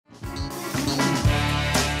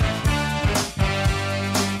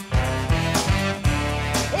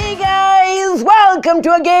welcome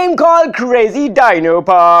to a game called Crazy Dino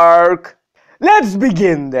Park. Let's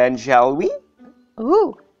begin then, shall we?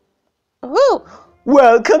 Ooh. Ooh.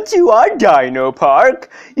 Welcome to our Dino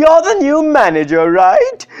Park. You're the new manager,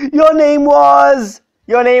 right? Your name was,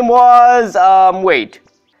 wait.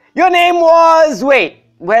 Wait,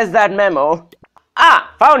 where's that memo?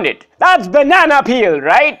 Ah, found it. That's Banana Peel,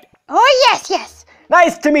 right? Oh, yes.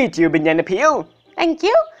 Nice to meet you, Banana Peel. Thank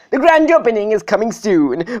you. The grand opening is coming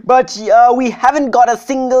soon, but we haven't got a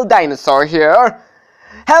single dinosaur here.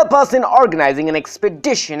 Help us in organizing an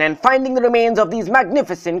expedition and finding the remains of these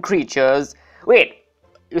magnificent creatures. Wait,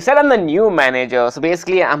 you said I'm the new manager, so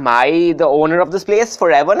basically am I the owner of this place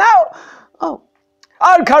forever now? Oh.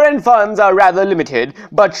 Our current funds are rather limited,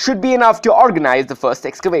 but should be enough to organize the first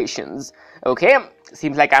excavations. Okay,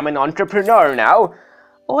 seems like I'm an entrepreneur now.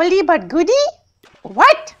 Oldie but goodie?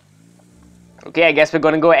 What? Okay, I guess we're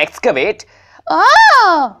gonna go excavate.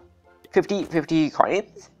 Oh! 50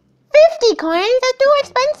 coins? 50 coins are too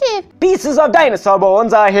expensive. Pieces of dinosaur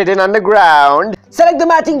bones are hidden underground. Select the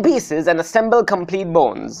matching pieces and assemble complete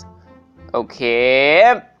bones.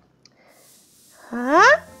 Okay.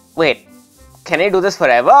 Huh? Wait, can I do this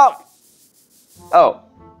forever? Oh.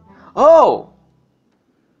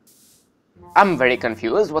 I'm very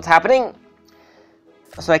confused. What's happening?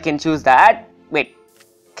 So I can choose that. Wait,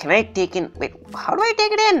 can I take in? Wait, how do I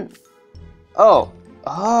take it in? Oh,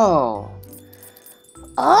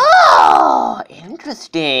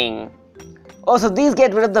 interesting. Oh, so these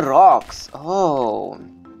get rid of the rocks. Oh.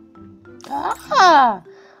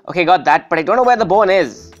 Okay, got that, but I don't know where the bone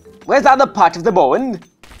is. Where's the other part of the bone?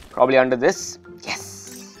 Probably under this.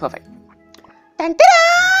 Yes, perfect. Dun, dun,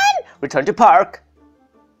 dun. Return to park.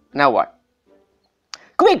 Now what?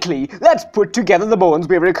 Quickly, let's put together the bones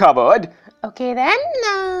we recovered. Okay then,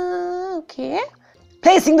 okay.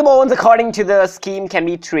 Placing the bones according to the scheme can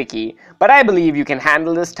be tricky, but I believe you can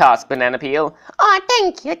handle this task, Banana Peel. Oh,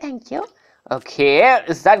 thank you. Okay,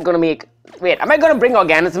 is that gonna make... Wait, am I gonna bring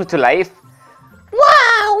organisms to life?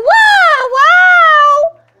 Wow!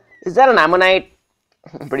 Is that an ammonite?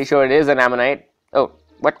 I'm pretty sure it is an ammonite. Oh,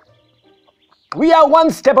 what? We are one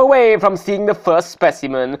step away from seeing the first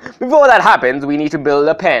specimen. Before that happens, we need to build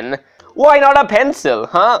a pen. Why not a pencil,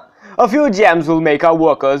 huh? A few gems will make our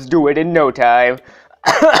workers do it in no time.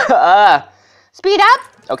 Speed up.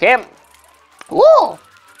 Okay. Ooh!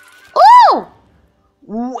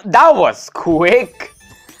 That was quick.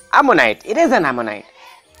 Ammonite. It is an ammonite.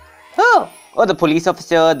 Oh, the police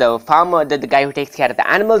officer, the farmer, the guy who takes care of the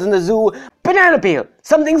animals in the zoo. Banana Peel,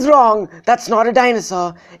 something's wrong. That's not a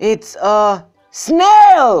dinosaur. It's a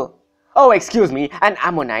snail. Oh, excuse me, an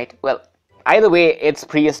ammonite. Well, either way, it's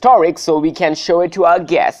prehistoric, so we can show it to our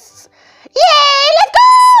guests. Yay, let's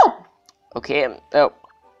go! Okay, oh.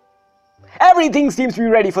 Everything seems to be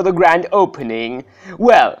ready for the grand opening.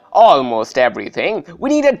 Well, almost everything. We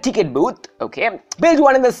need a ticket booth. Okay, build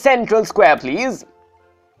one in the central square, please.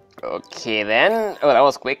 Okay then. Oh, that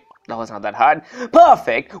was quick. That was not that hard.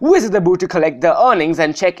 Perfect. Visit the booth to collect the earnings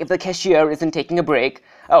and check if the cashier isn't taking a break.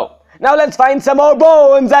 Oh, now let's find some more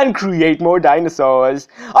bones and create more dinosaurs.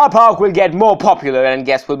 Our park will get more popular and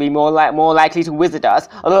guests will be more likely to visit us.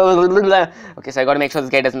 Okay, so I gotta make sure this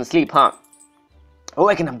guy doesn't sleep, huh? Oh,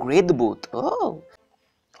 I can upgrade the booth. Oh.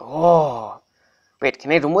 Wait,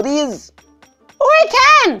 can I remove these? Oh, I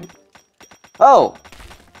can! Oh.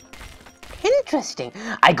 Interesting.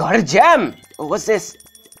 I got a gem. Oh, what's this?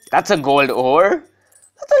 That's a gold ore.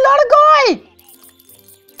 That's a lot of gold.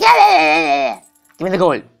 Get it! Give me the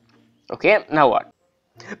gold. Okay, now what?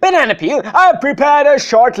 Banana Peel, I've prepared a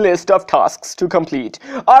short list of tasks to complete.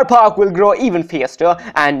 Our park will grow even faster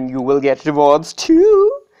and you will get rewards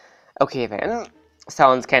too. Okay then.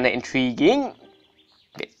 Sounds kind of intriguing.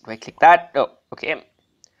 Wait, do I click that? Oh, okay.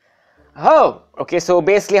 Oh, okay, so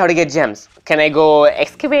basically how to get gems. Can I go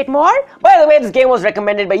excavate more? By the way, this game was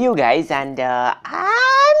recommended by you guys and I'm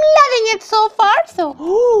loving it so far, so...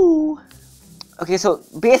 Ooh. Okay, so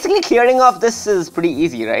basically clearing off this is pretty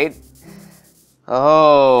easy, right?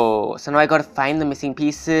 Oh, so now I gotta find the missing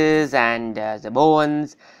pieces and the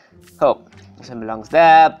bones. Oh, this one belongs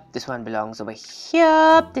there, this one belongs over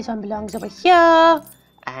here, this one belongs over here,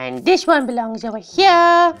 and this one belongs over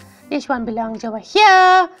here, this one belongs over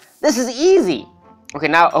here. This is easy. Okay,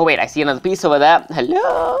 now, oh wait, I see another piece over there.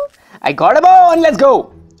 Hello? I got a bone, let's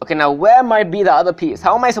go. Okay, now where might be the other piece?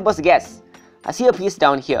 How am I supposed to guess? I see a piece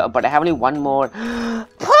down here, but I have only one more.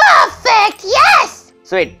 Perfect, yes!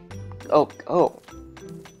 So wait, oh.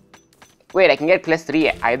 Wait, I can get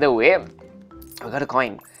 +3 either way. I got a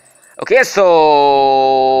coin. Okay,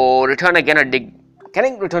 so return again or dig. Can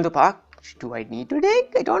I return to park? Do I need to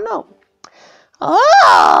dig? I don't know.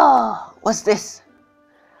 Oh, what's this?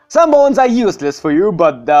 Some bones are useless for you,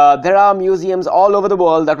 but there are museums all over the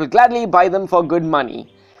world that will gladly buy them for good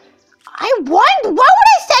money. Why would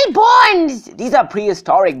I sell bones? These are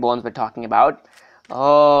prehistoric bones we're talking about.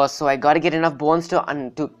 Oh, so I gotta get enough bones to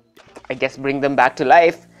I guess, bring them back to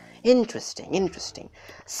life. Interesting, interesting.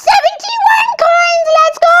 71 coins,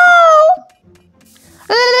 let's go!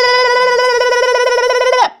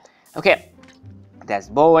 Okay, there's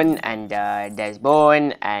bone, and there's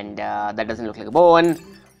bone, and that doesn't look like a bone.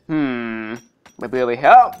 Maybe over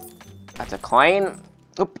here. That's a coin.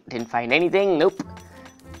 Oop, didn't find anything. Nope.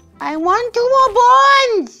 I want 2 more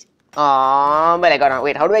bones! But I gotta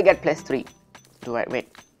wait. How do I get +3? Do I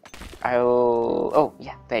wait? Oh,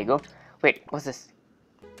 yeah, there you go. Wait, what's this?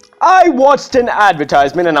 I watched an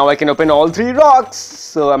advertisement and now I can open all 3 rocks.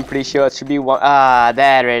 So I'm pretty sure it should be one. Ah,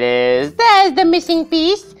 there it is. There's the missing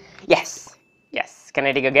piece. Yes, yes. Can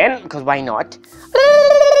I dig again? Because why not?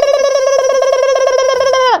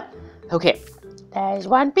 Okay. There's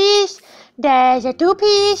 1 piece. There's a 2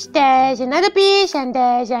 piece. There's another piece. And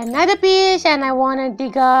there's another piece. And I want to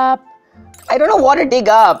dig up. I don't know what to dig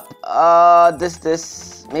up.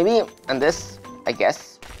 This, maybe, and this, I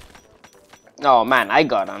guess. Oh man, I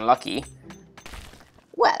got unlucky.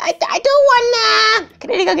 Well, I don't wanna.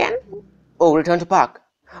 Can I dig again? Oh, return to park.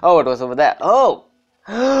 Oh, it was over there. Oh.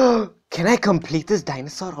 Can I complete this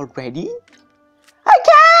dinosaur already? I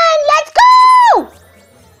can! Let's go!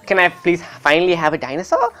 Can I please finally have a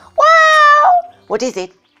dinosaur? Wow! What is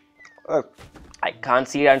it? I can't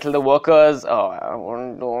see it until the workers. Oh,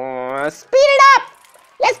 Speed it up!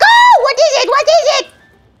 Let's go! What is it? What is it?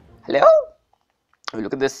 Hello? Oh,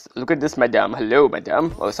 look at this. Look at this, madam. Hello,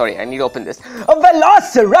 madam. Oh, sorry. I need to open this. A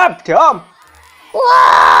velociraptor!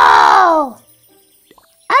 Wow!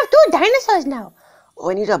 I have 2 dinosaurs now. Oh,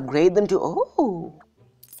 I need to upgrade them to... Oh.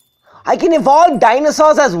 I can evolve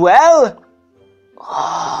dinosaurs as well.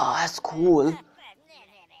 Oh, that's cool.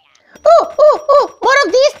 Ooh, more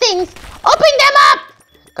of these things. Open them up.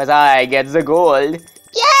 Because I get the gold.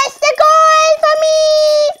 Yes, the gold for me.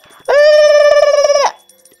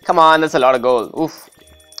 Come on, that's a lot of gold. Oof.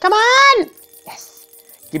 Come on. Yes.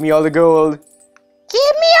 Give me all the gold.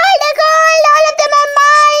 Give me all the gold. All of them are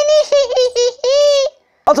mine.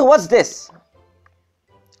 Also, what's this?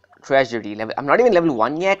 Treasury level. I'm not even level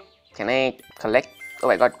 1 yet. Can I collect? Oh,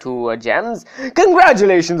 I got 2 gems.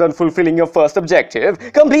 Congratulations on fulfilling your first objective.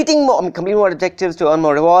 Complete more objectives to earn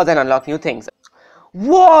more rewards and unlock new things.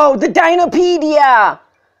 Whoa, the Dinopedia!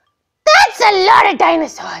 That's a lot of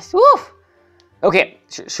dinosaurs. Woof. Okay,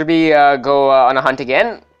 should we go on a hunt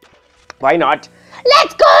again? Why not?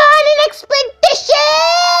 Let's go on an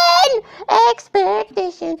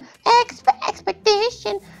expedition.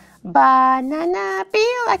 Expedition. Banana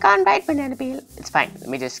peel. I can't write banana peel. It's fine. Let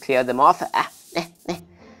me just clear them off.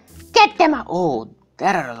 Get them out. Oh,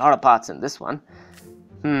 there are a lot of parts in this one.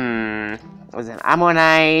 There's an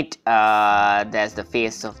ammonite. There's the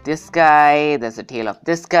face of this guy. There's the tail of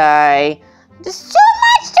this guy. There's so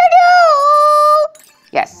much to do.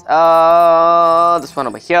 Yes. This one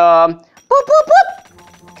over here. Boop, boop,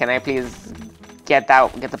 boop. Can I please get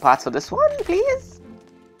the parts for this one, please?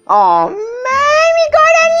 Oh man, we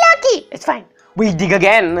got unlucky. It's fine. We dig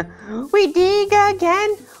again. We dig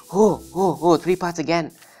again. Oh, 3 parts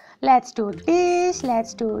again. Let's do this.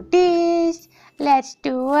 Let's do this. Let's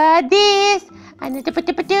do this. And let's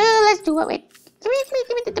do it. Wait. Give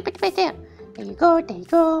me the there. There you go. There you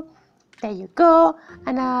go. There you go.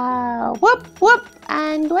 And whoop, whoop.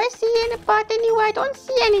 And do I see any part anywhere? I don't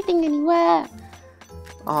see anything anywhere.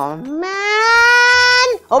 Oh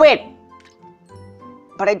man. Oh wait.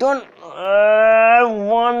 But I don't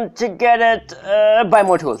want to get it. Buy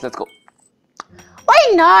more tools. Let's go.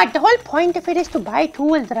 Why not? The whole point of it is to buy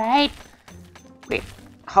tools, right? Wait.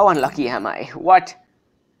 How unlucky am I? What?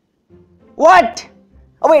 What?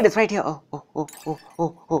 Oh wait, it's right here. Oh.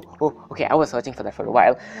 Okay, I was searching for that for a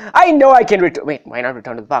while. I know I can return. Wait, why not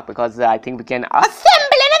return to the park? Because I think we can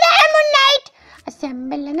assemble another ammonite.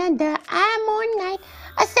 Assemble another ammonite.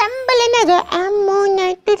 Assemble another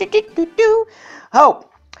ammonite. Do. Oh,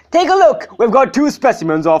 take a look. We've got 2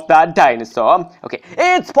 specimens of that dinosaur. Okay,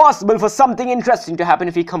 it's possible for something interesting to happen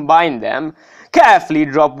if we combine them. Carefully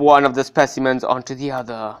drop one of the specimens onto the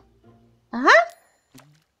other.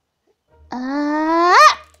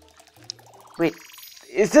 Wait,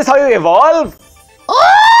 is this how you evolve?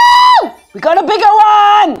 Oh! We got a bigger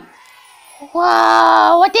one!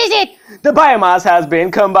 Wow, what is it? The biomass has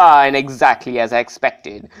been combined exactly as I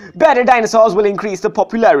expected. Better dinosaurs will increase the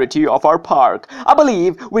popularity of our park. I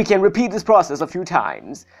believe we can repeat this process a few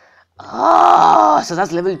times. Oh, so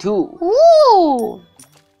that's level 2. Ooh!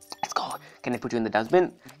 Let's go. Can I put you in the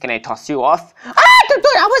dustbin? Can I toss you off?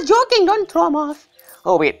 I was joking. Don't throw him off.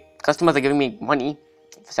 Oh wait, customers are giving me money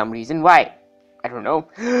for some reason. Why? I don't know.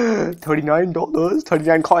 $39,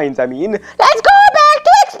 39 coins, I mean. Let's go back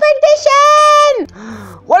to expedition!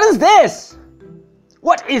 What is this?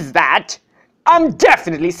 What is that? I'm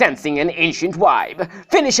definitely sensing an ancient vibe.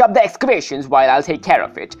 Finish up the excavations while I'll take care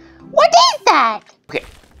of it. What is that? Okay.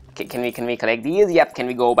 Can we collect these? Yep, can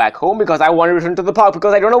we go back home? Because I want to return to the park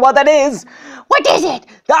because I don't know what that is. What is it?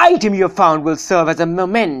 The item you have found will serve as a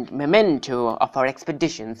memento of our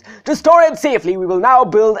expeditions. To store it safely, we will now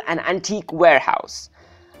build an antique warehouse.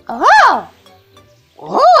 Oh!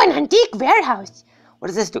 Oh, an antique warehouse. What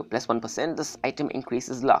does this do? Plus 1%. This item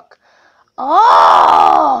increases luck.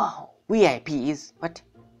 Oh! VIPs? What?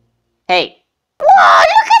 Hey. Whoa,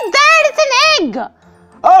 look at that! It's an egg!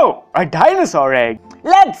 Oh, a dinosaur egg.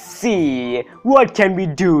 Let's see. What can we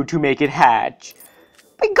do to make it hatch?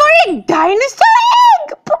 We got a dinosaur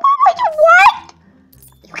egg! What?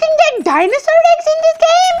 You can get dinosaur eggs in this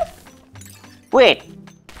game? Wait.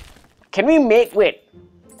 Can we make... Wait.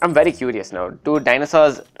 I'm very curious now. Do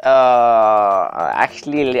dinosaurs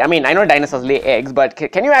actually... I mean, I know dinosaurs lay eggs, but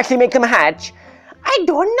can you actually make them hatch? I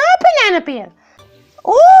don't know, Banana Peel.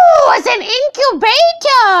 Oh, it's an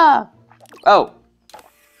incubator! Oh.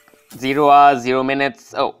 0 hours, 0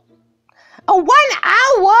 minutes. Oh. Oh, 1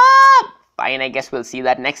 hour! Fine, I guess we'll see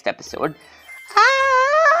that next episode.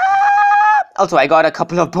 Also, I got a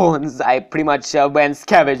couple of bones. I pretty much went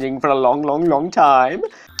scavenging for a long time.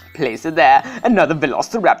 Place it there. Another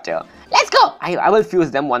Velociraptor. Let's go! I will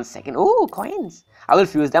fuse them 1 second. Oh, coins. I will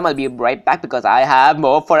fuse them. I'll be right back because I have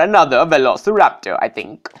more for another Velociraptor, I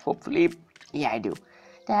think. Hopefully. Yeah, I do.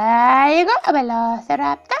 There you go, a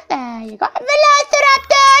Velociraptor. There you go,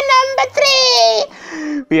 Velociraptor number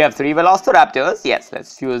 3. We have 3 Velociraptors. Yes,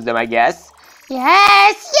 let's fuse them, I guess.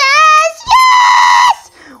 Yes!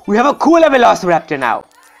 We have a cooler Velociraptor now.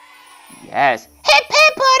 Yes. Hip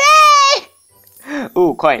hip hooray!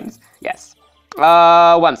 Ooh, coins. Yes.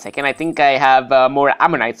 1 second. I think I have more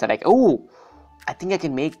ammonites that I can... Ooh. I think I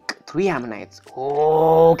can make 3 ammonites.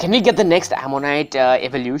 Oh, can we get the next ammonite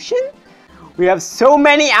evolution? We have so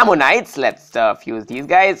many ammonites. Let's fuse these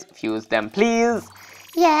guys. Fuse them, please.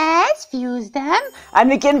 Yes, fuse them. And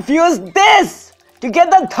we can fuse this to get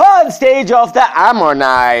the 3rd stage of the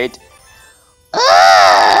ammonite.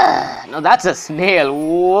 Ugh! Now that's a snail.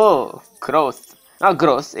 Whoa, gross. Not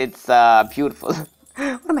gross, it's beautiful.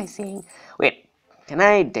 What am I saying? Wait, can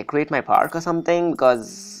I decorate my park or something?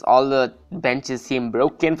 Because all the benches seem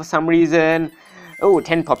broken for some reason. Oh,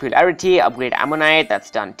 10 popularity, upgrade ammonite,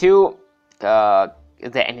 that's done too.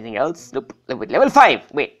 Is there anything else? Nope. Wait, level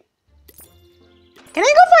 5. Wait. Can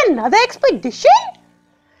I go for another expedition?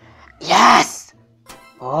 Yes!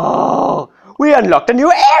 Oh, we unlocked a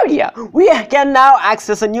new area. We can now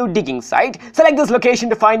access a new digging site. Select this location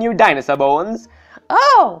to find new dinosaur bones.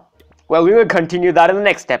 Oh. Well, we will continue that in the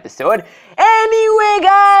next episode. Anyway,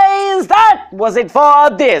 guys, that was it for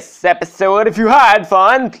this episode. If you had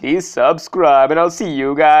fun, please subscribe and I'll see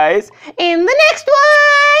you guys in the next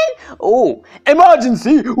one. Oh,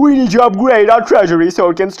 emergency! We need to upgrade our treasury so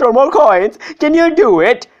it can store more coins. Can you do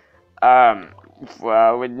it?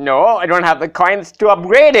 Well, no, I don't have the coins to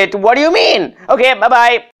upgrade it. What do you mean? Okay,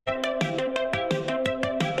 bye-bye.